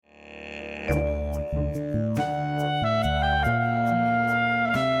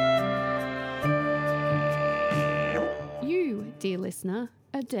listener,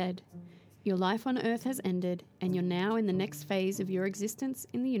 are dead. Your life on Earth has ended, and you're now in the next phase of your existence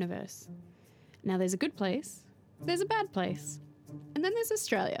in the universe. Now there's a good place, there's a bad place, and then there's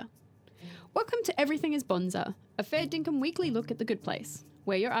Australia. Welcome to Everything is Bonza, a fair dinkum weekly look at the good place.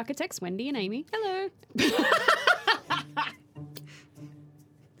 We're your architects, Wendy and Amy. Hello.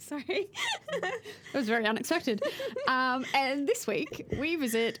 Sorry. That was very unexpected. And this week, we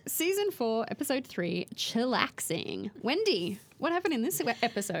visit Season 4, Episode 3, Chillaxing. Wendy, what happened in this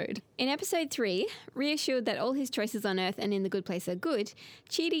episode? In Episode 3, reassured that all his choices on Earth and in the good place are good,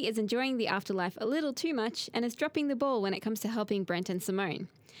 Chidi is enjoying the afterlife a little too much and is dropping the ball when it comes to helping Brent and Simone.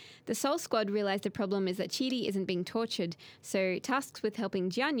 The Soul Squad realise the problem is that Chidi isn't being tortured, so tasked with helping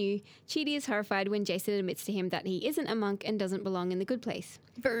Jianyu, Chidi is horrified when Jason admits to him that he isn't a monk and doesn't belong in the good place.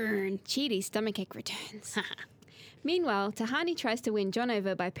 Burn. Chidi's stomachache returns. Meanwhile, Tahani tries to win John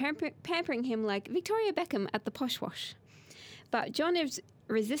over by pampering him like Victoria Beckham at the Posh Wash. But John is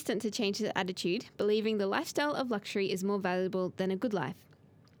resistant to change his attitude, believing the lifestyle of luxury is more valuable than a good life.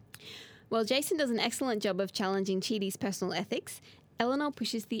 While Jason does an excellent job of challenging Chidi's personal ethics, Eleanor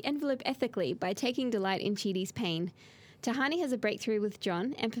pushes the envelope ethically by taking delight in Chidi's pain. Tahani has a breakthrough with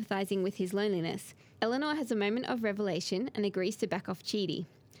John, empathising with his loneliness. Eleanor has a moment of revelation and agrees to back off Chidi.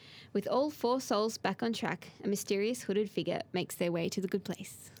 With all four souls back on track, a mysterious hooded figure makes their way to the good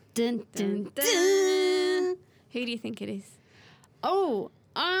place. Dun, dun, dun. Who do you think it is? Oh,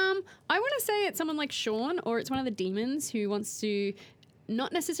 I want to say it's someone like Sean, or it's one of the demons who wants to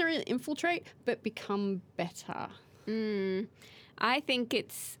not necessarily infiltrate, but become better. I think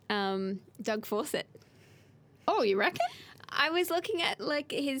it's Doug Fawcett. Oh, you reckon? I was looking at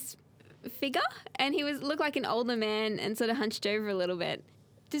like his figure, and he looked like an older man and sort of hunched over a little bit.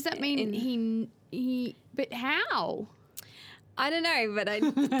 Does that mean he? But how? I don't know, but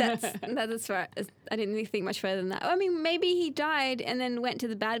that's as far as I didn't think much further than that. I mean, maybe he died and then went to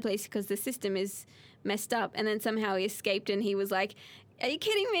the bad place because the system is messed up, and then somehow he escaped, and he was like, "Are you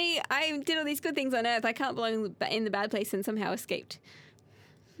kidding me? I did all these good things on Earth. I can't belong in the bad place," and somehow escaped.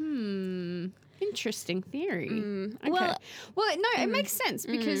 Interesting theory. Okay. Well, it makes sense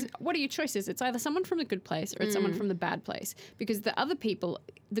because what are your choices? It's either someone from the good place or it's someone from the bad place. Because the other people,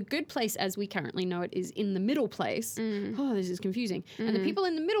 the good place as we currently know it is in the middle place. Oh, this is confusing. And the people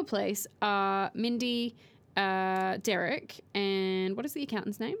in the middle place are Mindy, Derek, and what is the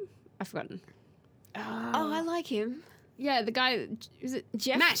accountant's name? I've forgotten. Oh, I like him. Yeah, the guy, is it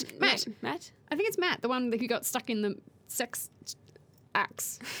Jeff? Matt. Matt? I think it's Matt, the one who got stuck in the sex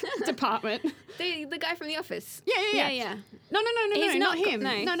acts department. The guy from The Office. Yeah. No, He's not not him.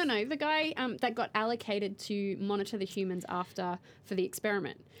 no. No. The guy that got allocated to monitor the humans for the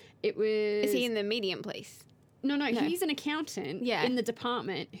experiment. It was... Is he in the medium place? No, he's an accountant in the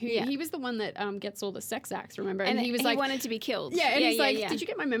department who he was the one that gets all the sex acts, remember? And he was he wanted to be killed. Yeah, and he's like, did you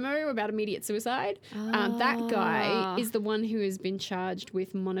get my memo about immediate suicide? That guy is the one who has been charged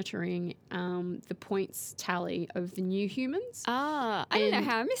with monitoring the points tally of the new humans. I don't know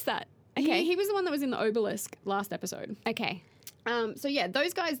how I missed that. Okay. He was the one that was in the obelisk last episode. Okay. So yeah,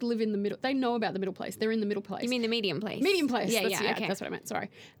 those guys live in the middle. They know about the middle place. They're in the middle place. You mean the medium place? Medium place. Yeah, Okay. That's what I meant. Sorry.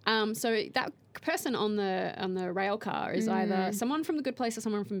 So that person on the rail car is either someone from the good place or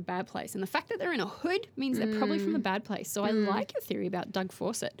someone from the bad place. And the fact that they're in a hood means they're probably from the bad place. So I like your theory about Doug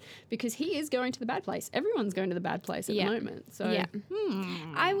Fawcett because he is going to the bad place. Everyone's going to the bad place at the moment. So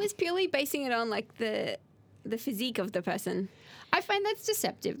I was purely basing it on like the physique of the person. I find that's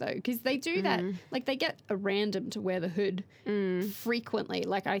deceptive though, because they do that. Like they get a random to wear the hood frequently.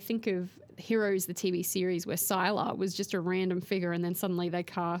 Like I think of Heroes, the TV series, where Sylar was just a random figure, and then suddenly they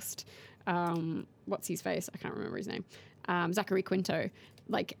cast what's his face? I can't remember his name. Zachary Quinto.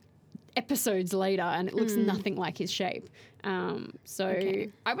 Like episodes later, and it looks nothing like his shape. I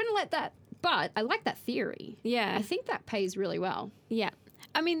wouldn't let that. But I like that theory. Yeah, I think that pays really well. Yeah,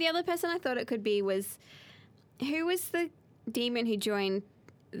 I mean the other person I thought it could be was who was the demon who joined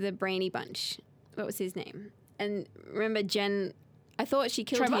the Brainy Bunch? What was his name? And remember Jen, I thought she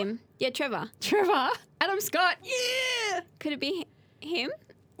killed him. Yeah, Trevor. Adam Scott. Yeah. Could it be him?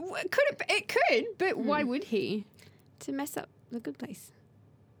 It could, but why would he? To mess up the good place.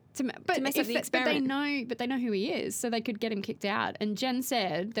 To mess up the experiment. But they know who he is, so they could get him kicked out. And Jen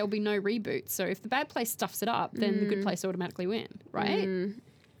said there'll be no reboot. So if the bad place stuffs it up, then the good place automatically win, right?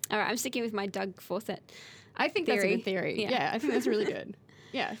 All right, I'm sticking with my Doug Fawcett. I think that's a good theory. Yeah, I think that's really good.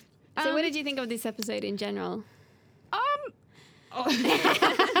 Yeah. So what did you think of this episode in general?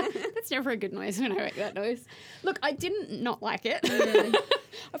 That's never a good noise when I make that noise. Look, I didn't not like it.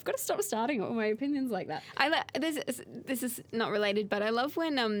 I've got to stop starting all my opinions like that. This is not related, but I love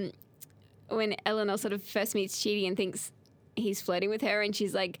when Eleanor sort of first meets Chidi and thinks he's flirting with her and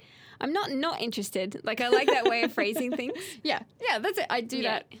she's like, I'm not interested. Like, I like that way of phrasing things. Yeah, that's it. I do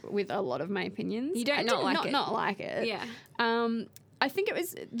that with a lot of my opinions. You don't not like it. Not like it. Yeah. I think it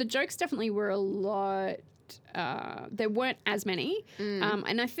was the jokes definitely were a lot. There weren't as many,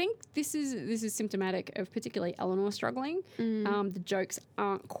 and I think this is symptomatic of particularly Eleanor struggling. The jokes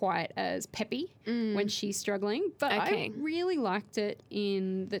aren't quite as peppy when she's struggling, but I really liked it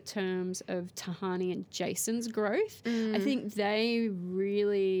in the terms of Tahani and Jason's growth. I think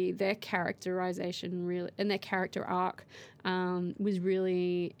their characterization really and their character arc was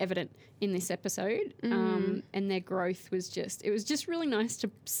really evident in this episode, and their growth was just really nice to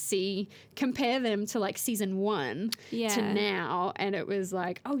compare them to like season 1 to now, and it was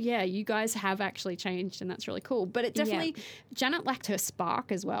like, oh yeah, you guys have actually changed, and that's really cool. But it definitely Janet lacked her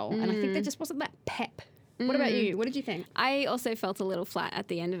spark as well, and I think there just wasn't that pep. What about you? What did you think? I also felt a little flat at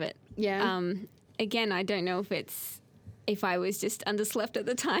the end of it. Yeah. Again, I don't know if I was just underslept at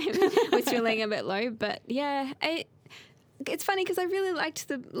the time, was feeling a bit low, but yeah, it's funny because I really liked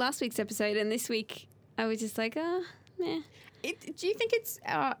the last week's episode, and this week I was just like, meh. Do you think it's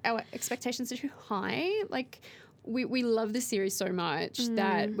our expectations are too high? Like, we love the series so much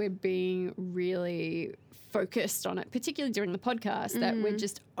that we're being really focused on it, particularly during the podcast, that we're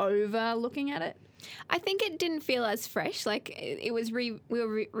just over looking at it. I think it didn't feel as fresh. Like, it was we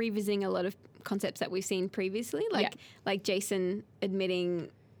were revisiting a lot of concepts that we've seen previously, like Jason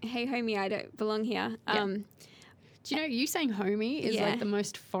admitting, hey, homie, I don't belong here. Do you know, you saying homie is like the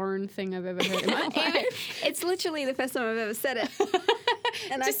most foreign thing I've ever heard in my life. It's literally the first time I've ever said it.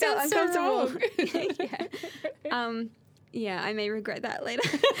 And I felt uncomfortable. Yeah, I may regret that later.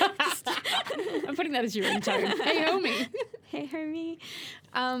 I'm putting that as your ringtone. Hey, homie. Hey, homie.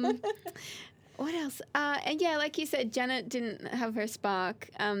 What else? And yeah, like you said, Janet didn't have her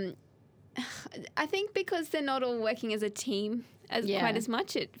spark. I think because they're not all working as a team quite as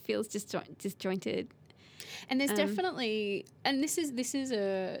much, it feels disjointed. And there's definitely, and this is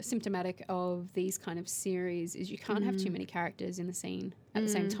a symptomatic of these kind of series, is you can't have too many characters in the scene at the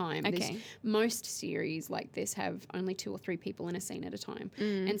same time. Okay. Most series like this have only 2 or 3 people in a scene at a time.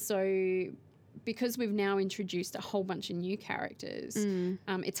 And so because we've now introduced a whole bunch of new characters,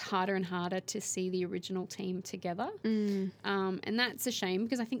 it's harder and harder to see the original team together. And that's a shame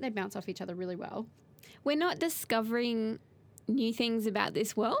because I think they bounce off each other really well. We're not discovering new things about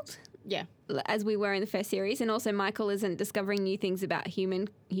this world. Yeah. As we were in the first series. And also Michael isn't discovering new things about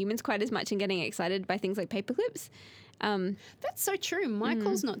humans quite as much and getting excited by things like paperclips. That's so true.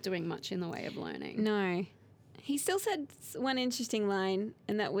 Michael's not doing much in the way of learning. No. He still said one interesting line,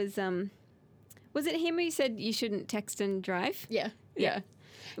 and that was it him who said you shouldn't text and drive? Yeah.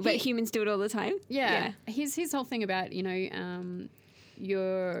 But humans do it all the time? Yeah. His whole thing about,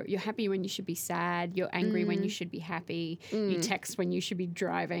 you're happy when you should be sad. You're angry when you should be happy. You text when you should be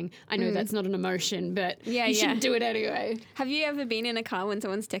driving. I know that's not an emotion, but you shouldn't do it anyway. Have you ever been in a car when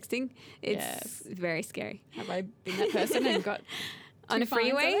someone's texting? It's very scary. Have I been that person and got on a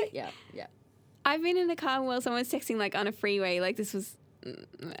freeway? Yeah. I've been in a car while someone's texting like on a freeway. Like this was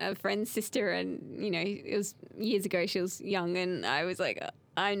a friend's sister, and it was years ago. She was young, and I was like,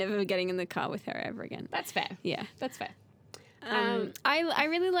 I'm never getting in the car with her ever again. That's fair. Yeah, that's fair. I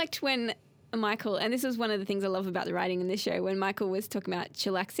really liked when Michael, and this is one of the things I love about the writing in this show, when Michael was talking about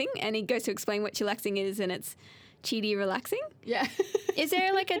chillaxing, and he goes to explain what chillaxing is, and it's cheaty relaxing. Yeah. Is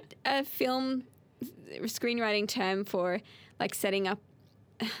there like a film screenwriting term for like setting up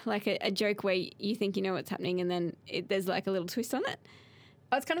like a joke where you think you know what's happening and then there's like a little twist on it?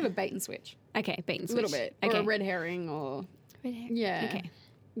 Oh, it's kind of a bait and switch. Okay, bait and switch. A little bit. Okay. Or a red herring or... Red herring. Yeah. Okay.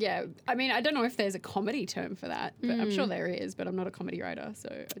 Yeah, I mean, I don't know if there's a comedy term for that, but I'm sure there is, but I'm not a comedy writer, so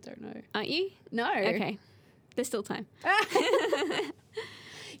I don't know. Aren't you? No. Okay. There's still time.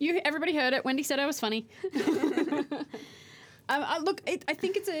 Everybody heard it. Wendy said I was funny. Look, I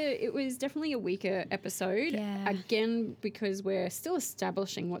think it was definitely a weaker episode. Yeah. Again, because we're still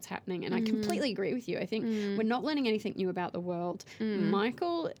establishing what's happening, and I completely agree with you. I think we're not learning anything new about the world.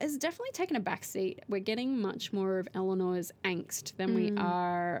 Michael has definitely taken a back seat. We're getting much more of Eleanor's angst than we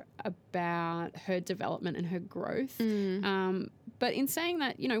are about her development and her growth. But in saying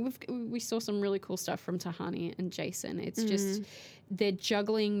that, we saw some really cool stuff from Tahani and Jason. It's just they're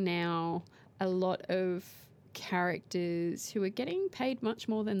juggling now a lot of characters who are getting paid much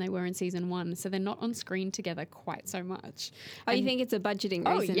more than they were in season 1, so they're not on screen together quite so much. Oh, you think it's a budgeting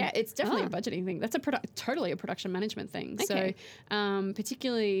reason? Oh, yeah, it's definitely a budgeting thing. That's totally a production management thing. Okay. So,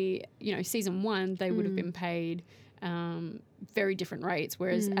 particularly, season 1, they would have been paid very different rates,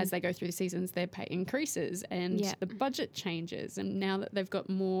 whereas as they go through the seasons, their pay increases and the budget changes. And now that they've got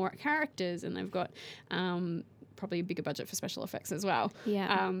more characters and they've got probably a bigger budget for special effects as well.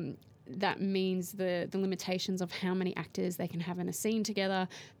 Yeah. That means the limitations of how many actors they can have in a scene together.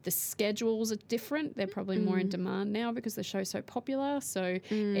 The schedules are different. They're probably more in demand now because the show's so popular. So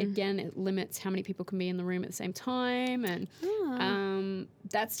again, it limits how many people can be in the room at the same time. And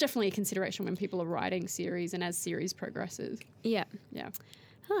that's definitely a consideration when people are writing series and as series progresses. Yeah. Yeah.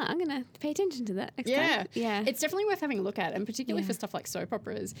 Huh, I'm going to pay attention to that next time. Yeah. It's definitely worth having a look at, and particularly for stuff like soap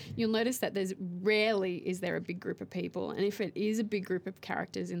operas, you'll notice that there's rarely is there a big group of people, and if it is a big group of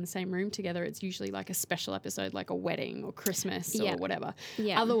characters in the same room together, it's usually like a special episode, like a wedding or Christmas or whatever.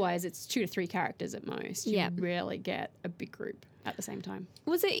 Yeah. Otherwise, it's 2 to 3 characters at most. You rarely get a big group at the same time.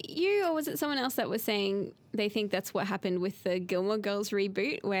 Was it you or was it someone else that was saying they think that's what happened with the Gilmore Girls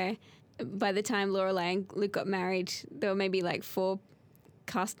reboot, where by the time Lorelai and Luke got married, there were maybe like 4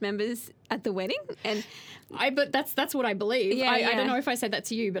 cast members at the wedding? And but that's what I believe. Yeah, I don't know if I said that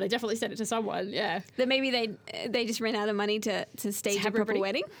to you, but I definitely said it to someone. Yeah, that maybe they just ran out of money to stage a proper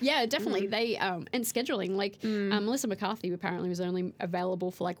wedding. Yeah, definitely. They and scheduling, like Melissa McCarthy apparently was only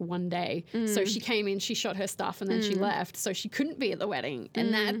available for like 1 day, so she came in, she shot her stuff, and then she left, so she couldn't be at the wedding.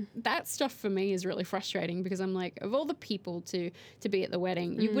 And that stuff for me is really frustrating because I'm like, of all the people to be at the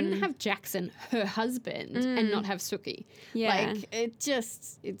wedding, you wouldn't have Jackson, her husband, and not have Suki. Yeah, like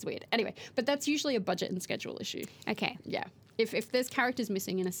it's weird. Anyway, but that's usually a budget and schedule issue. Okay. Yeah. If there's characters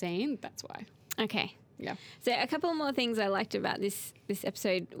missing in a scene, that's why. Okay. Yeah. So a couple more things I liked about this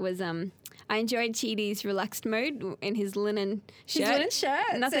episode was I enjoyed Chidi's relaxed mode in his linen shirt. His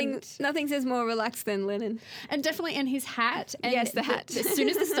linen shirt. Nothing says more relaxed than linen. And definitely in his hat. And yes, the hat. As soon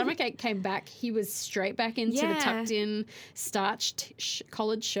as the stomachache came back, he was straight back into the tucked in starched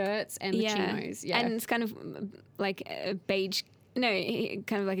collared shirts and the chinos. Yeah. And it's kind of like a beige. No,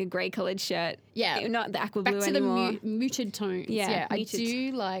 kind of like a grey coloured shirt. Yeah. Not the aqua back blue to anymore. the muted tones. Yeah, I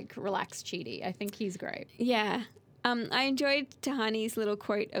do like relaxed Chidi. I think he's great. Yeah. I enjoyed Tahani's little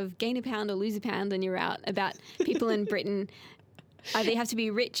quote of gain a pound or lose a pound and you're out, about people in Britain. They have to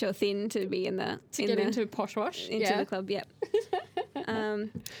be rich or thin to be in the... into Posh Wash. Into the club, yep.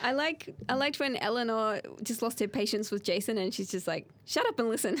 I liked when Eleanor just lost her patience with Jason and she's just like, shut up and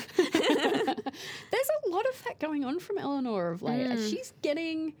listen. There's a lot of that going on from Eleanor of late. She's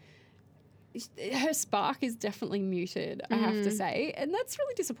getting... Her spark is definitely muted, I have to say. And that's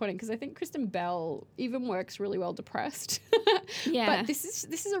really disappointing because I think Kristen Bell even works really well depressed. But this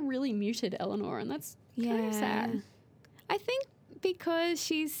is a really muted Eleanor, and that's kind of sad. I think because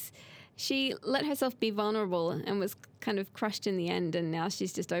she let herself be vulnerable and was kind of crushed in the end, and now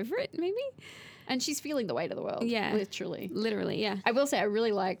she's just over it, maybe? And she's feeling the weight of the world. Yeah. Literally, yeah. I will say I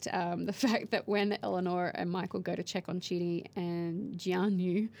really liked the fact that when Eleanor and Michael go to check on Chidi and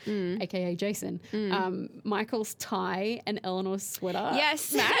Jianyu, a.k.a. Jason, Michael's tie and Eleanor's sweater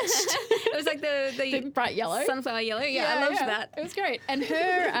matched. It was like the bright yellow. Sunflower yellow. Yeah, I loved that. It was great. And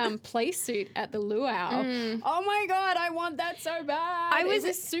her play suit at the luau. Oh, my God, I want that so bad. It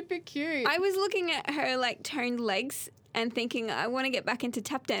was super cute. I was looking at her, like, toned legs and thinking, I want to get back into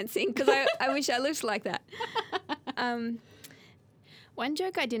tap dancing because I wish I looked like that. One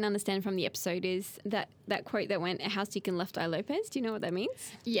joke I didn't understand from the episode is that quote that went, a house you can left eye Lopez. Do you know what that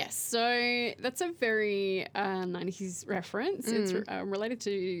means? Yes. So that's a very 90s reference. It's related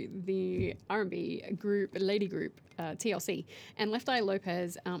to the R&B group, lady group, TLC. And Left Eye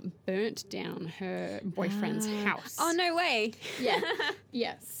Lopez burnt down her boyfriend's house. Oh, no way. Yeah.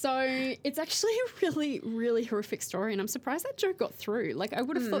 Yeah. So it's actually a really, really horrific story. And I'm surprised that joke got through. Like, I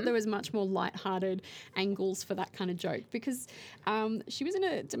would have thought there was much more lighthearted angles for that kind of joke because she was in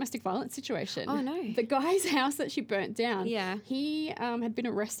a domestic violence situation. Oh, no. The guy's house that she burnt down, he had been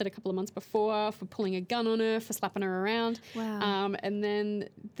arrested a couple of months before for pulling a gun on her, for slapping her around. Wow. And then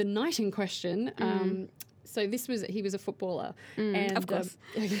the night in question, so he was a footballer. And, of course.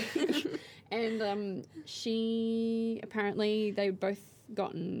 And she, apparently, they were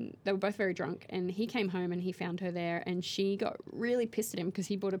both very drunk, and he came home and he found her there, and she got really pissed at him because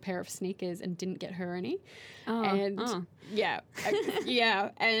he bought a pair of sneakers and didn't get her any. And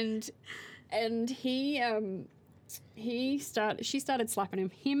she started slapping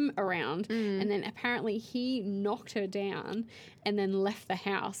him around, and then apparently he knocked her down and then left the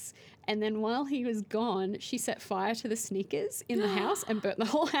house. And then while he was gone, she set fire to the sneakers in the house and burnt the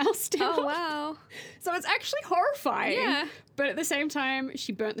whole house down. Oh, wow. So it's actually horrifying. Yeah. But at the same time,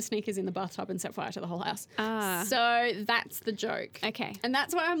 she burnt the sneakers in the bathtub and set fire to the whole house. Ah. So that's the joke. Okay. And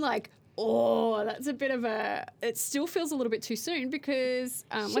that's why I'm like, Oh, that's a bit of a... It still feels a little bit too soon because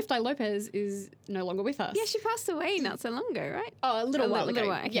Left Eye Lopez is no longer with us. Yeah, she passed away not so long ago, right? Oh, a little while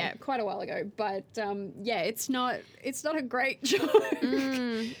ago. Okay. Yeah, quite a while ago. But yeah, it's not a great joke.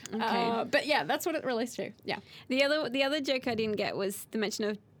 Okay. But yeah, that's what it relates to. Yeah. The other joke I didn't get was the mention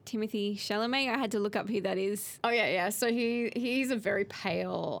of Timothy Chalamet. I had to look up who that is. Oh yeah. So he's a very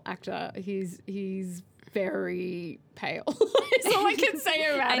pale actor. He's very pale. That's all I can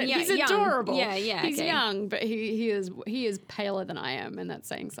say about it. He's young. adorable. Yeah. He's okay. young, but he is paler than I am, and that's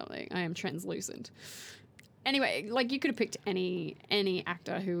saying something. I am translucent. Anyway, like you could have picked any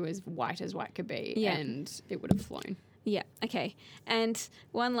actor who was white as white could be, and it would have flown. Yeah, okay. And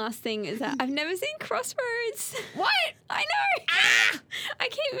one last thing is that I've never seen Crossroads. What? I know. I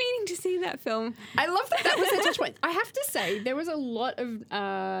keep meaning to see that film. I love that was their touch point. I have to say, there was a lot of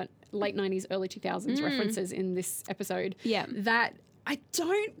late 90s, early 2000s references in this episode that I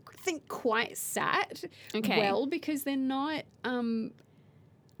don't think quite sat well because they're not...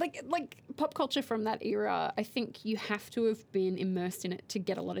 Like pop culture from that era, I think you have to have been immersed in it to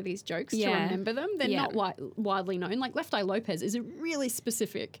get a lot of these jokes, to remember them. They're not widely known. Like Left Eye Lopez is a really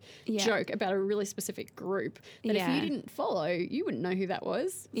specific joke about a really specific group that if you didn't follow, you wouldn't know who that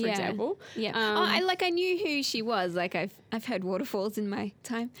was, for example. Yeah. I knew who she was. Like I've heard Waterfalls in my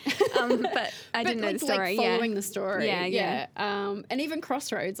time, but I didn't know the story. Like following the story. Yeah. And even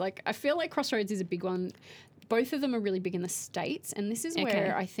Crossroads, like I feel like Crossroads is a big one. Both of them are really big in the States, and this is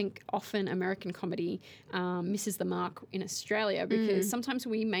where I think often American comedy misses the mark in Australia because sometimes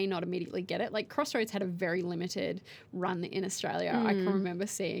we may not immediately get it. Like Crossroads had a very limited run in Australia. I can remember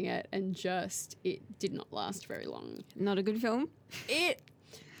seeing it and it did not last very long. Not a good film?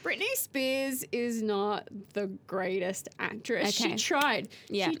 Britney Spears is not the greatest actress. She tried.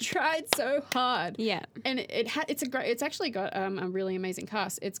 Yeah. She tried so hard. Yeah. And it's actually got a really amazing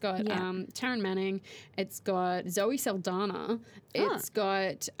cast. It's got Taryn Manning. It's got Zoe Saldana. It's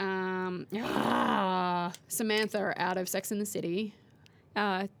got Samantha out of Sex and the City.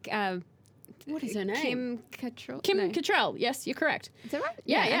 What is her name? Kim Cattrall. Kim Cattrall. Yes, you're correct. Is that right?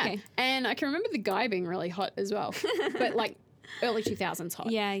 Yeah. Okay. And I can remember the guy being really hot as well. But like early 2000s hot.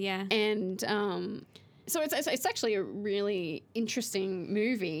 Yeah. And so it's actually a really interesting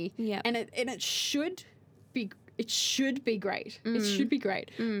movie. Yeah. And it should be great. It should be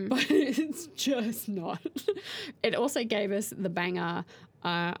great. But it's just not. It also gave us the banger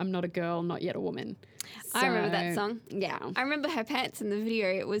I'm Not a Girl, Not Yet a Woman. So, I remember that song. Yeah. I remember her pants in the video.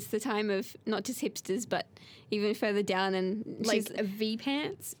 It was the time of not just hipsters, but even further down. And like V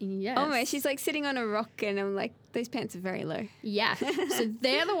pants? Yes. Oh my, she's like sitting on a rock and I'm like, those pants are very low. Yeah. So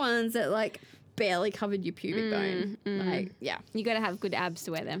they're the ones that like barely covered your pubic bone. Like, yeah. You got to have good abs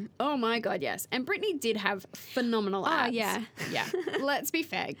to wear them. Oh my God, yes. And Britney did have phenomenal abs. Oh, yeah. Yeah. Let's be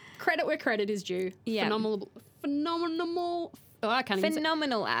fair. Credit where credit is due. Yeah. Phenomenal. Oh, I can't even say.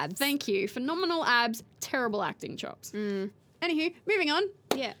 Phenomenal abs. Thank you. Phenomenal abs, terrible acting chops. Anywho, moving on.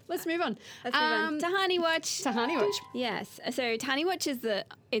 Yeah. Let's move on. Let's move on. Tahani Watch. Tahani Watch. Yes. So Tahani Watch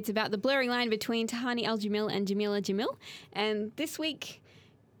it's about the blurring line between Tahani Al-Jamil and Jamila Jamil. And this week,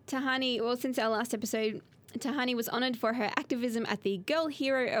 since our last episode, Tahani was honoured for her activism at the Girl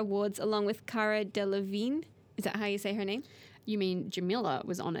Hero Awards along with Cara Delevingne. Is that how you say her name? You mean Jamila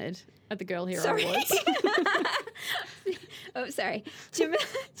was honoured at the Girl Hero Awards? Oh, sorry.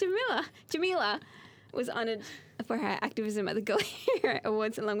 Jamila was honoured for her activism at the Girl Hero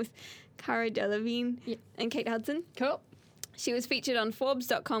Awards along with Cara Delevingne and Kate Hudson. Cool. She was featured on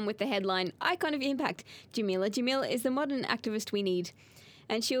Forbes.com with the headline, Icon of Impact, Jamila Jamil is the modern activist we need.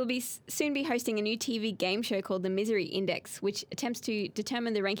 And she will soon be hosting a new TV game show called The Misery Index, which attempts to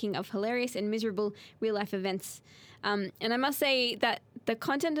determine the ranking of hilarious and miserable real-life events. And I must say that the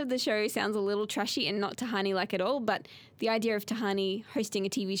content of the show sounds a little trashy and not Tahani-like at all, but the idea of Tahani hosting a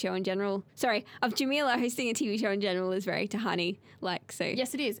TV show in general... Sorry, of Jamila hosting a TV show in general is very Tahani-like. So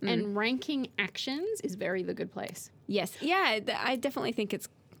yes, it is. And ranking actions is very The Good Place. Yes. Yeah, I definitely think it's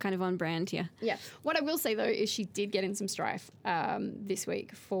kind of on brand, yeah. Yeah. What I will say, though, is she did get in some strife this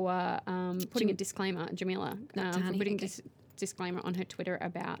week for putting a disclaimer, Jamila, for putting a disclaimer on her Twitter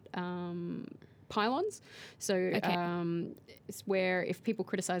about... pylons. So it's where if people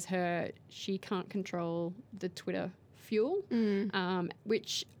criticize her, she can't control the Twitter fuel,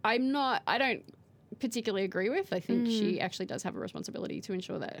 which I don't particularly agree with. I think she actually does have a responsibility to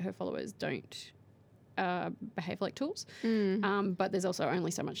ensure that her followers don't behave like tools. But there's also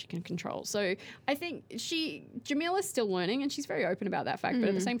only so much she can control. So I think Jamila's still learning and she's very open about that fact. But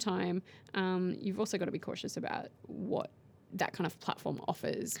at the same time, you've also got to be cautious about what that kind of platform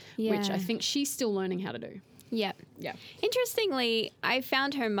offers, which I think she's still learning how to do. Yeah. Yeah. Interestingly, I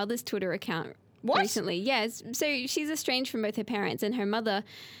found her mother's Twitter account What? recently. Yes. So she's estranged from both her parents, and her mother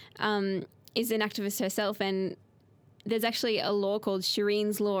is an activist herself. And there's actually a law called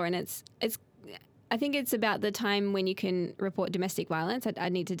Shireen's Law, and it's I think it's about the time when you can report domestic violence. I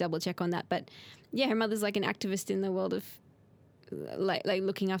need to double check on that. But yeah, her mother's like an activist in the world of like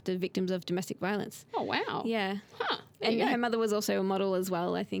looking after victims of domestic violence. Oh, wow. Yeah. Huh. There And you go. her mother was also a model as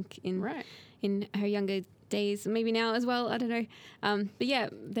well, I think, Right. in her younger days, maybe now as well. I don't know. But yeah,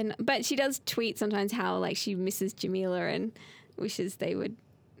 but she does tweet sometimes how like she misses Jamila and wishes they would.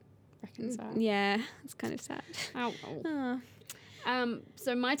 Reconcile. Yeah, it's kind of sad. Oh. Oh.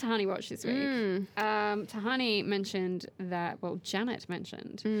 So my Tahani watch this week. Tahani mentioned that, Janet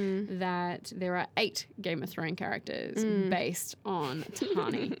mentioned that there are 8 Game of Thrones characters based on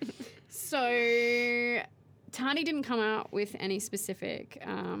Tahani. So Tahani didn't come out with any specific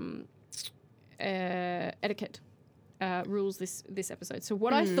etiquette rules this episode. So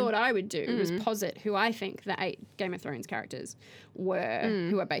what I thought I would do was posit who I think the 8 Game of Thrones characters were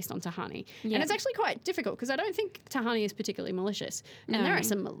who are based on Tahani. Yeah. And it's actually quite difficult because I don't think Tahani is particularly malicious. And there are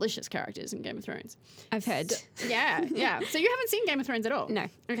some malicious characters in Game of Thrones. I've heard. Yeah. So you haven't seen Game of Thrones at all? No.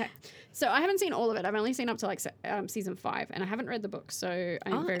 Okay. So I haven't seen all of it. I've only seen up to like season 5 and I haven't read the book. So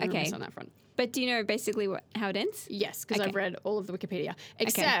I'm very nervous on that front. But do you know basically how it ends? Yes, because I've read all of the Wikipedia.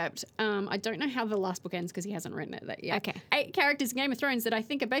 Except I don't know how the last book ends because he hasn't written it yet. Okay. 8 characters in Game of Thrones that I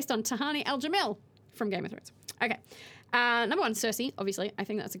think are based on Tahani Al-Jamil from Game of Thrones. Okay. Number 1, Cersei, obviously. I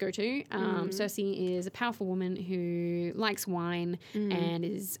think that's a go-to. Cersei is a powerful woman who likes wine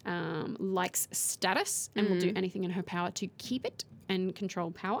and likes status and will do anything in her power to keep it and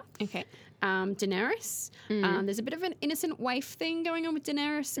control power. Okay. Daenerys. There's a bit of an innocent waif thing going on with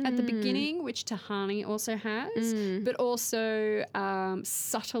Daenerys at the beginning, which Tahani also has. But also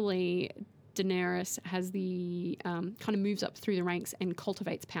subtly, Daenerys has the kind of moves up through the ranks and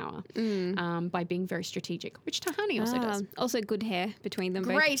cultivates power by being very strategic, which Tahani also does. Also good hair between them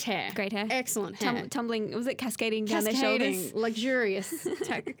both. Great hair. Great hair. Excellent hair. Tumbling, was it cascading down their shoulders? Luxurious,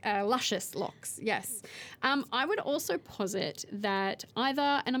 luscious locks, yes. I would also posit that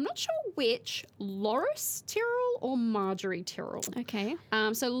either, and I'm not sure which, Loras Tyrell or Marjorie Tyrell. Okay.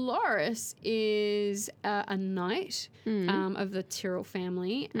 So Loras is a knight of the Tyrell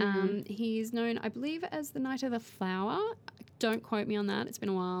family. He's known, I believe, as the Knight of the Flower. Don't quote me on that. It's been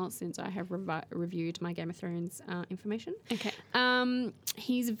a while since I have reviewed my Game of Thrones information. Okay.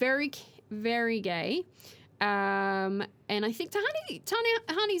 He's very, very gay. And I think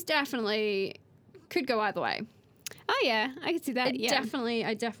Tahani's definitely could go either way. Oh yeah, I can see that.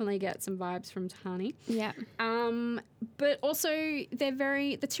 I definitely get some vibes from Tahani. Yeah. But also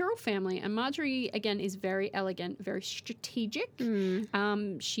the Tyrell family, and Marjorie again is very elegant, very strategic.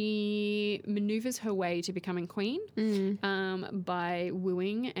 She maneuvers her way to becoming queen by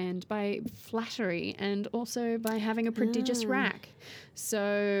wooing and by flattery, and also by having a prodigious rack.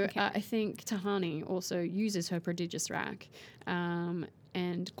 So I think Tahani also uses her prodigious rack.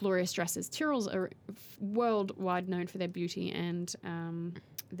 And glorious dresses. Tyrells are worldwide known for their beauty and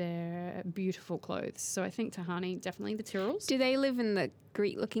their beautiful clothes. So I think Tahani, definitely the Tyrells. Do they live in the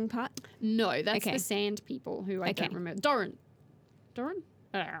Greek-looking part? No, that's the Sand People, who I don't remember. Doran? I don't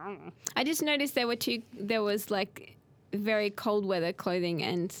know. I just noticed there was like very cold weather clothing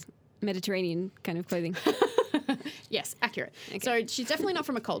and Mediterranean kind of clothing. Yes, accurate. Okay. So she's definitely not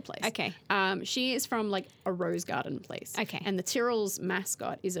from a cold place. Okay. She is from like a rose garden place. Okay. And the Tyrrell's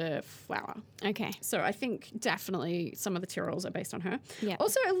mascot is a flower. Okay. So I think definitely some of the Tyrrells are based on her. Yeah.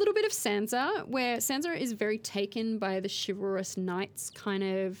 Also a little bit of Sansa, where Sansa is very taken by the chivalrous knights kind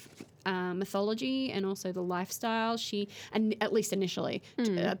of mythology and also the lifestyle. And at least initially,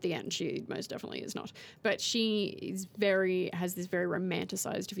 at the end, she most definitely is not. But she has this very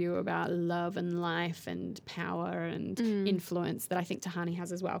romanticized view about love and life and power and influence that I think Tahani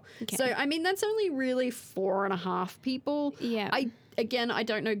has as well. Okay. So, I mean, that's only really 4.5 people. Yeah. I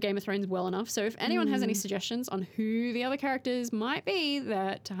don't know Game of Thrones well enough. So if anyone has any suggestions on who the other characters might be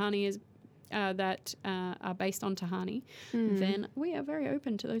that Tahani is that are based on Tahani, then we are very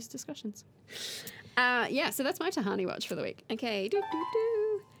open to those discussions. So that's my Tahani watch for the week. Okay.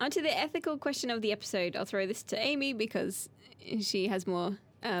 On to the ethical question of the episode. I'll throw this to Amy because she has more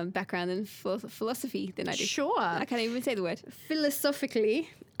background in philosophy than I do. Sure. I can't even say the word. Philosophically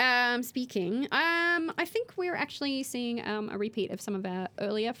speaking, I think we're actually seeing a repeat of some of our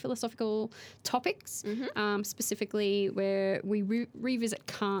earlier philosophical topics, specifically where we revisit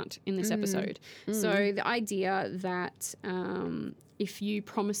Kant in this episode. So the idea that if you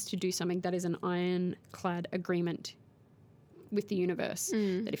promise to do something that is an ironclad agreement, with the universe,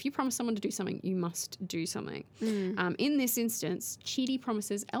 that if you promise someone to do something, you must do something. In this instance, Chidi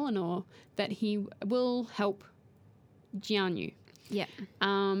promises Eleanor that he will help Jianyu. Yeah.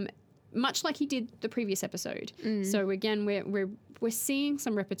 Much like he did the previous episode. So again, we're seeing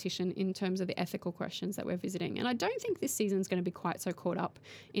some repetition in terms of the ethical questions that we're visiting. And I don't think this season's going to be quite so caught up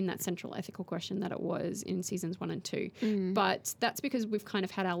in that central ethical question that it was in seasons 1 and 2. But that's because we've kind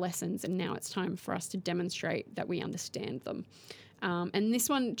of had our lessons and now it's time for us to demonstrate that we understand them. And this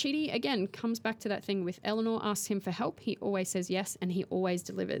one, Chidi, again, comes back to that thing with Eleanor asks him for help. He always says yes, and he always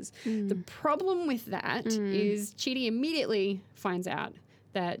delivers. The problem with that is Chidi immediately finds out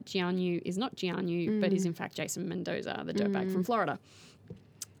that Jianyu is not Jianyu, but is in fact Jason Mendoza, the dirtbag from Florida.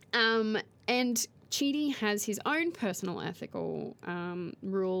 And Chidi has his own personal ethical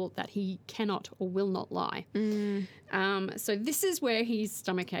rule that he cannot or will not lie. So this is where his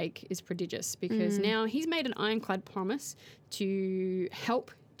stomachache is prodigious because now he's made an ironclad promise to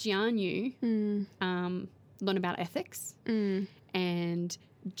help Jianyu learn about ethics. And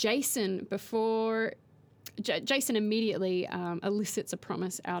Jason, Jason immediately elicits a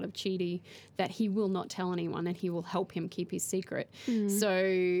promise out of Chidi that he will not tell anyone and he will help him keep his secret.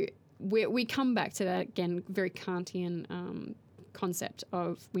 So we come back to that again, very Kantian concept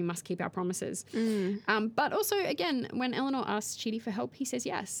of we must keep our promises. But also, again, when Eleanor asks Chidi for help, he says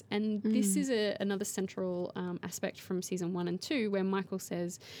yes. And this is another central aspect from season 1 and 2 where Michael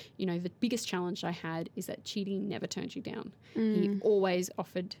says, you know, the biggest challenge I had is that Chidi never turned you down. He always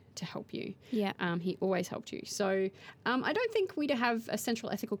offered to help you. Yeah. He always helped you. So I don't think we'd have a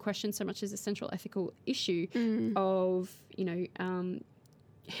central ethical question so much as a central ethical issue of, you know,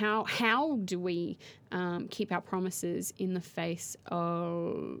 how do we keep our promises in the face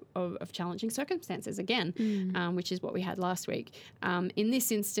of challenging circumstances again, which is what we had last week. In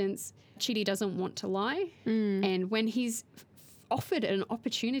this instance, Chidi doesn't want to lie. And when he's offered an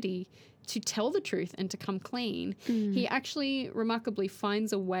opportunity to tell the truth and to come clean, he actually remarkably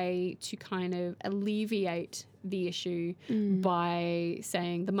finds a way to kind of alleviate the issue by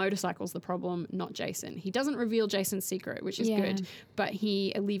saying the motorcycle's the problem, not Jason. He doesn't reveal Jason's secret, which is good, but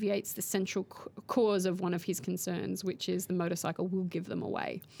he alleviates the central cause of one of his concerns, which is the motorcycle will give them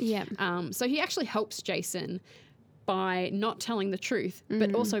away. Yeah. So he actually helps Jason by not telling the truth,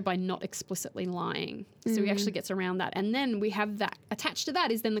 but also by not explicitly lying. So he actually gets around that. And then we have that, attached to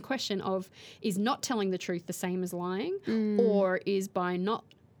that is then the question of, is not telling the truth the same as lying, or is by not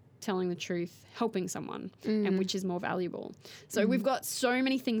telling the truth helping someone, and which is more valuable? So we've got so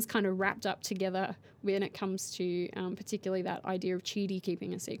many things kind of wrapped up together when it comes to particularly that idea of Chidi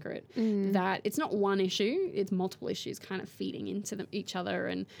keeping a secret, that it's not one issue, it's multiple issues kind of feeding into each other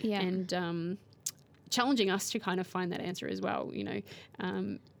and challenging us to kind of find that answer as well. You know,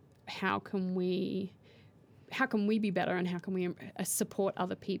 how can we be better and how can we support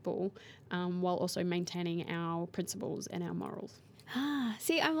other people while also maintaining our principles and our morals?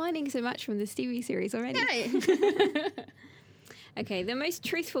 See, I'm learning so much from this TV series already. Okay, the most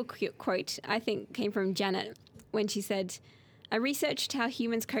truthful quote, I think, came from Janet when she said, I researched how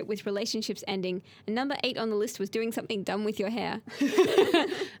humans cope with relationships ending, and number 8 on the list was doing something dumb with your hair.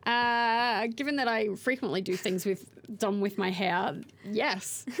 Given that I frequently do things dumb with my hair,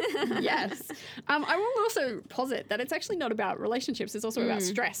 yes. Yes. I will also posit that it's actually not about relationships, it's also about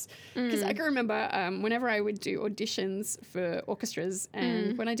stress. Because I can remember whenever I would do auditions for orchestras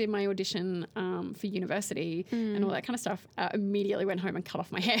and when I did my audition for university and all that kind of stuff, immediately went home and cut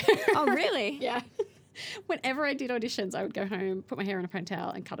off my hair. Oh, really? Yeah. Whenever I did auditions, I would go home, put my hair in a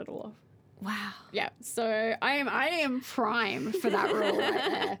ponytail and cut it all off. Wow. Yeah. So I am prime for that rule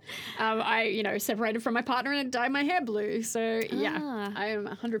right there. I separated from my partner and dyed my hair blue. So yeah, I am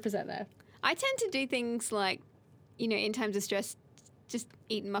 100% there. I tend to do things like, in times of stress, just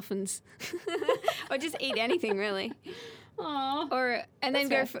eat muffins or just eat anything really. Aww. And then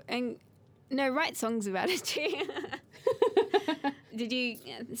go for, write songs about it too. Did you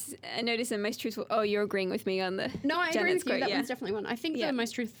notice the most truthful? Oh, you're agreeing with me on the. No, I agree with you. Quote, that one's definitely one. I think the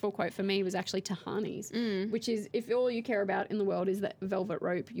most truthful quote for me was actually Tahani's, which is, if all you care about in the world is that velvet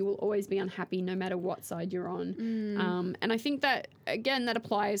rope, you will always be unhappy no matter what side you're on. And I think that, again, that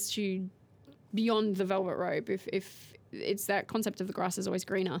applies to beyond the velvet rope. If it's that concept of the grass is always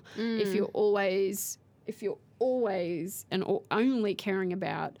greener. If you're always and only caring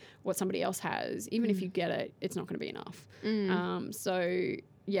about what somebody else has, even if you get it, it's not going to be enough. So,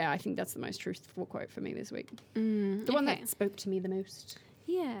 yeah, I think that's the most truthful quote for me this week. The one that spoke to me the most.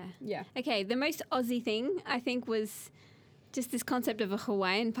 Yeah. Yeah. Okay, the most Aussie thing, I think, was just this concept of a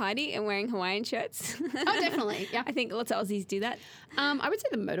Hawaiian party and wearing Hawaiian shirts. Oh, definitely, yeah. I think lots of Aussies do that. I would say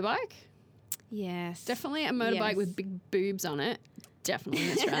the motorbike. Yes. Definitely a motorbike Yes. with big boobs on it. Definitely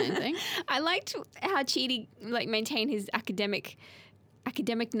an Australian thing. I liked how Chidi maintained his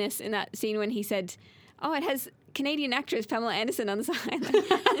academicness in that scene when he said, "Oh, it has Canadian actress Pamela Anderson on the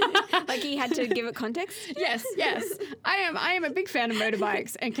side." Like he had to give it context. Yes. I am a big fan of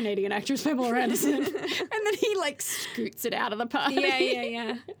motorbikes and Canadian actress Pamela Anderson. And then he scoots it out of the party.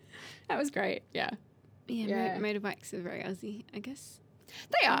 Yeah. That was great. Yeah. Yeah. Motorbikes are very Aussie, I guess.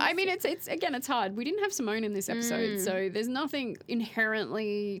 They are. I mean, it's again, it's hard. We didn't have Simone in this episode, so there's nothing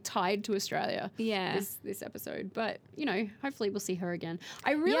inherently tied to Australia. Yeah. This episode, but hopefully we'll see her again.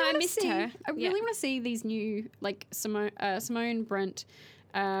 I really missed her. I really want to see these new Simone, Brent,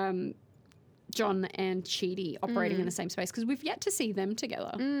 John, and Chidi operating in the same space because we've yet to see them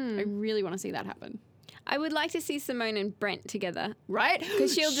together. I really want to see that happen. I would like to see Simone and Brent together, Right?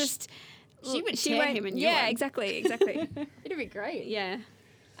 because she'll just. She would tear him a new one. Exactly. It'd be great. Yeah.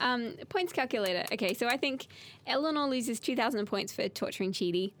 Points calculator. Okay, so I think Eleanor loses 2,000 points for torturing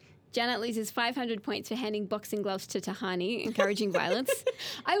Chidi. Janet loses 500 points for handing boxing gloves to Tahani, encouraging violence.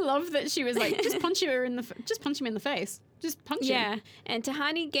 I love that she was like, just punch him in the face. Just punch him. Yeah, and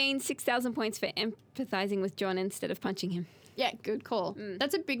Tahani gains 6,000 points for empathizing with John instead of punching him. Yeah, good call.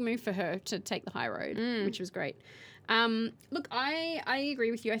 That's a big move for her to take the high road, which was great. Look, I agree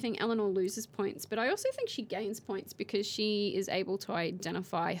with you. I think Eleanor loses points, but I also think she gains points because she is able to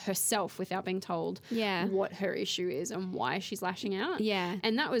identify herself without being told what her issue is and why she's lashing out. Yeah.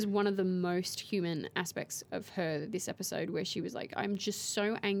 And that was one of the most human aspects of her this episode, where she was like, I'm just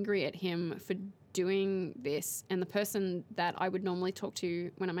so angry at him for doing this, and the person that I would normally talk to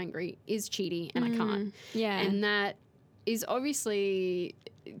when I'm angry is Chidi, and I can't. Yeah. And that is obviously,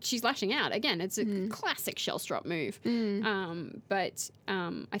 she's lashing out. Again, it's a classic Shellstrop move. But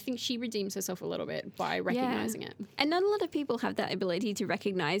I think she redeems herself a little bit by recognizing it. And not a lot of people have that ability to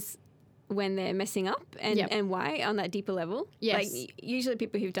recognize when they're messing up and why on that deeper level. Yes. Like usually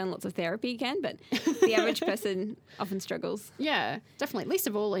people who've done lots of therapy can, but the average person often struggles. Yeah, definitely. Least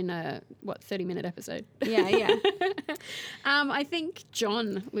of all in a 30-minute episode. Yeah. I think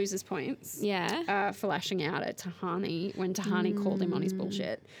John loses points. Yeah. For lashing out at Tahani when Tahani called him on his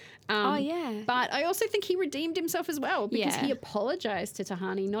bullshit. Yeah. But I also think he redeemed himself as well because Yeah. he apologized to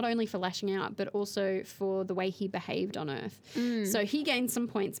Tahani not only for lashing out but also for the way he behaved on Earth. So he gained some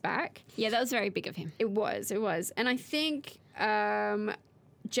points back. Yeah, that was very big of him. It was. And I think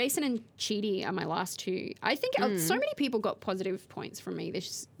Jason and Chidi are my last two. I think so many people got positive points from me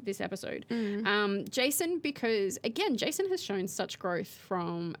this episode. Jason, because again, Jason has shown such growth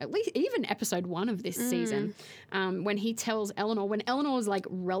from at least even episode 1 of this season. When he tells Eleanor, when Eleanor's like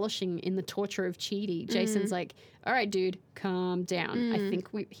relishing in the torture of Chidi, Jason's like, all right, dude, calm down. I think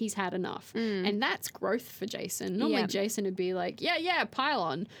he's had enough. And that's growth for Jason. Normally Jason would be like, yeah, pile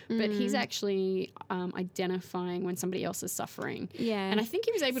on. But he's actually identifying when somebody else is suffering. Yeah. And I think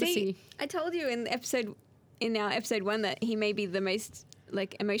he was able to see. I told you in our episode 1 that he may be the most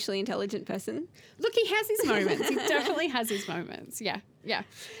emotionally intelligent person. Look, he has his moments. He definitely has his moments. Yeah.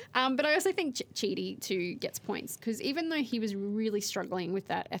 But I also think Chidi too gets points because even though he was really struggling with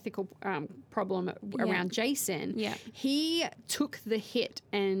that ethical problem around Jason, he took the hit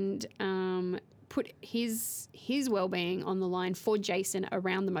and put his well-being on the line for Jason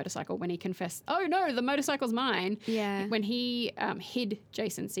around the motorcycle when he confessed, oh no, the motorcycle's mine. Yeah. When he hid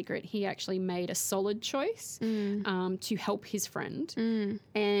Jason's secret, he actually made a solid choice to help his friend.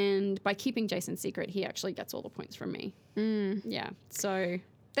 And by keeping Jason's secret, he actually gets all the points from me. Yeah. So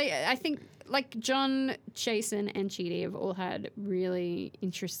I think John, Jason, and Chidi have all had really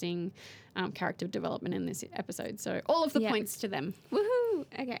interesting character development in this episode. So all of the points to them. Woohoo!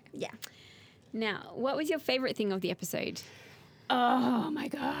 Okay. Yeah. Now, what was your favorite thing of the episode? Oh my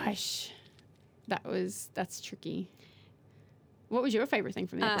gosh. That's tricky. What was your favorite thing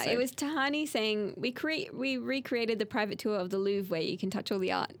from the episode? It was Tahani saying, we recreated the private tour of the Louvre where you can touch all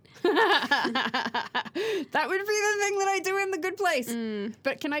the art. That would be the thing that I do in the Good Place.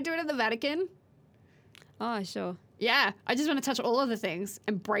 But can I do it at the Vatican? Oh, sure. Yeah. I just want to touch all of the things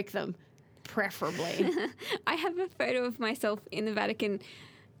and break them, preferably. I have a photo of myself in the Vatican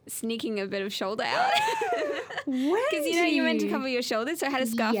sneaking a bit of shoulder out. Because you meant to cover your shoulders, so I had a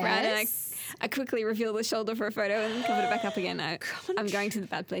scarf around and I quickly revealed the shoulder for a photo and covered it back up again. I'm going to the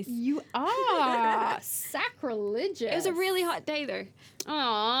bad place. You are sacrilegious. It was a really hot day though.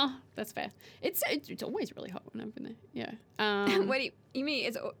 Aw, that's fair. It's always really hot when I've been there. Yeah. What do you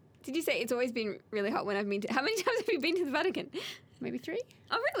mean? Did you say it's always been really hot when I've been to? How many times have you been to the Vatican? Maybe 3.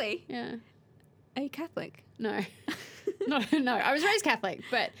 Oh, really? Yeah. Are you Catholic? No. No. I was raised Catholic,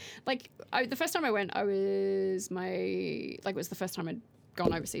 but the first time I went, it was the first time I'd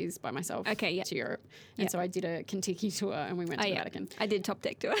gone overseas by myself to Europe. And so I did a Kentucky tour and we went to the Vatican. I did Top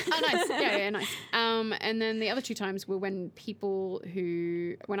Deck tour. Oh, nice. Yeah, nice. And then the other 2 times were when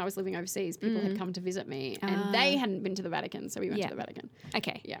when I was living overseas, people had come to visit me and they hadn't been to the Vatican. So we went to the Vatican.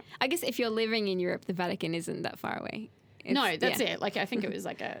 Okay. Yeah. I guess if you're living in Europe, the Vatican isn't that far away. No, that's it. Like, I think it was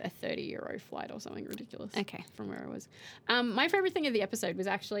like a 30-euro flight or something ridiculous. Okay. From where I was. My favorite thing of the episode was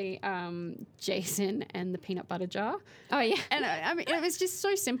actually Jason and the peanut butter jar. Oh, yeah. And I mean, it was just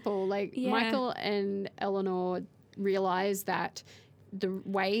so simple. Like, Michael and Eleanor realized that the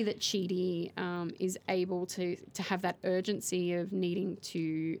way that Chidi is able to have that urgency of needing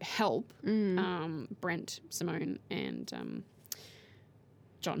to help Brent, Simone, and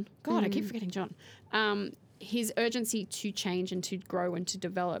John. God, I keep forgetting John. His urgency to change and to grow and to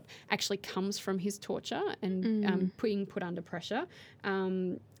develop actually comes from his torture and being put under pressure.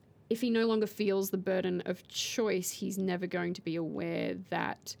 If he no longer feels the burden of choice, he's never going to be aware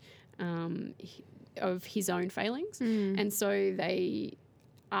that of his own failings. And so they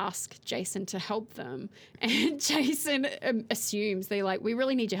ask Jason to help them. And Jason assumes, they're like, we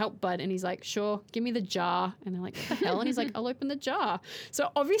really need your help, bud. And he's like, sure, give me the jar. And they're like, what the hell? And he's like, I'll open the jar. So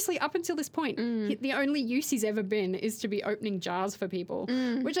obviously up until this point, the only use he's ever been is to be opening jars for people,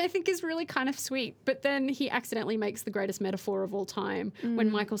 which I think is really kind of sweet. But then he accidentally makes the greatest metaphor of all time when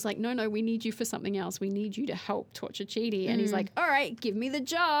Michael's like, no, we need you for something else. We need you to help torture Chidi. And he's like, all right, give me the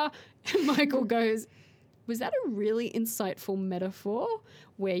jar. And Michael goes, was that a really insightful metaphor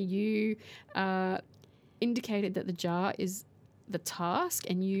where you indicated that the jar is the task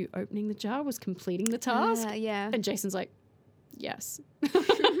and you opening the jar was completing the task? Yeah. And Jason's like, yes. And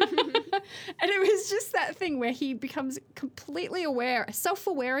it was just that thing where he becomes completely aware,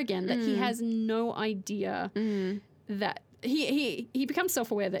 self-aware again, that he has no idea that he becomes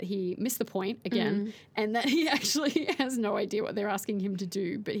self-aware that he missed the point again and that he actually has no idea what they're asking him to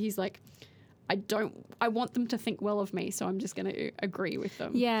do. But he's like, I want them to think well of me, so I'm just going to agree with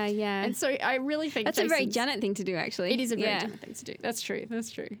them. Yeah. And so I really think that's a very Janet thing to do, actually. It is a very Janet thing to do. That's true.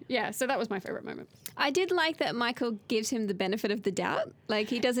 Yeah, so that was my favourite moment. I did like that Michael gives him the benefit of the doubt. Like,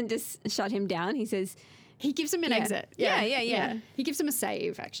 he doesn't just shut him down. He says... He gives him an exit. Yeah. He gives him a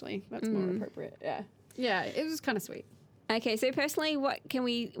save, actually. That's more appropriate. Yeah. Yeah, it was kind of sweet. Okay, so personally, what can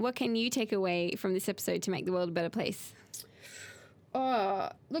you take away from this episode to make the world a better place?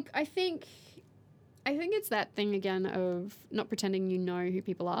 Look, I think it's that thing again of not pretending you know who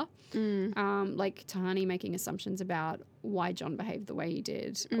people are. Like Tahani making assumptions about why John behaved the way he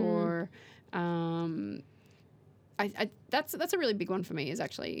did, or that's a really big one for me. Is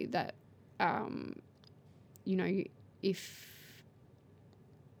actually that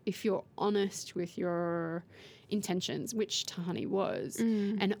if you're honest with your intentions, which Tahani was,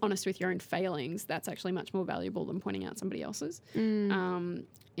 and honest with your own failings, that's actually much more valuable than pointing out somebody else's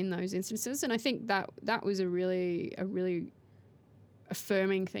in those instances. And I think that was a really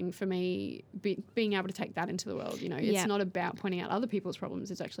affirming thing for me, being able to take that into the world. It's not about pointing out other people's problems,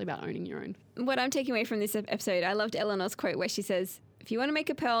 it's actually about owning your own. What I'm taking away from this episode, I loved Eleanor's quote where she says, if you want to make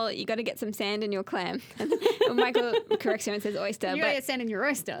a pearl, you got to get some sand in your clam. And Michael corrects him and says oyster. You got to get sand in your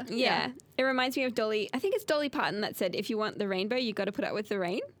oyster. Yeah. It reminds me of Dolly. I think it's Dolly Parton that said, if you want the rainbow, you got to put up with the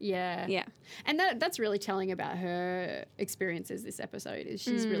rain. Yeah. Yeah. And that's really telling about her experiences this episode, is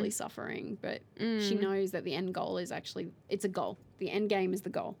she's really suffering, but she knows that the end goal is actually, it's a goal. The end game is the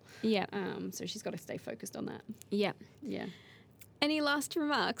goal. Yeah. So she's got to stay focused on that. Yeah. Yeah. Any last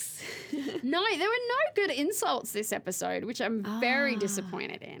remarks? No, there were no good insults this episode, which I'm very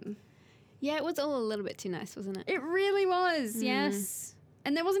disappointed in. Yeah, it was all a little bit too nice, wasn't it? It really was, yes.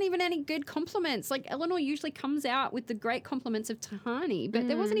 And there wasn't even any good compliments. Like, Eleanor usually comes out with the great compliments of Tahani, but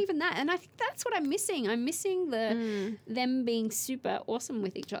there wasn't even that. And I think that's what I'm missing. I'm missing them being super awesome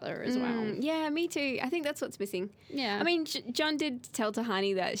with each other as well. Yeah, me too. I think that's what's missing. Yeah. I mean, John did tell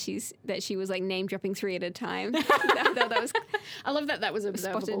Tahani that she was like name dropping 3 at a time. that was I love that was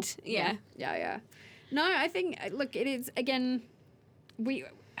observable. Spotted. Yeah. No, I think, look, it is, again,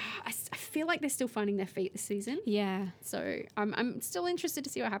 I feel like they're still finding their feet this season. Yeah. So I'm still interested to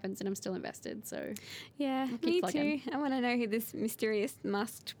see what happens, and I'm still invested. So yeah, me too. I want to know who this mysterious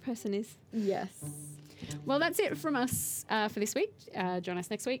masked person is. Yes. Well, that's it from us for this week. Join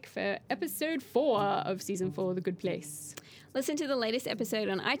us next week for episode 4 of season 4, The Good Place. Listen to the latest episode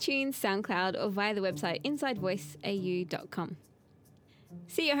on iTunes, SoundCloud, or via the website insidevoiceau.com.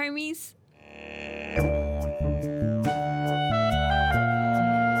 See you, homies.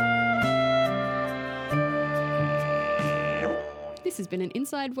 This has been an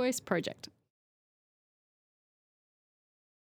Inside Voice project.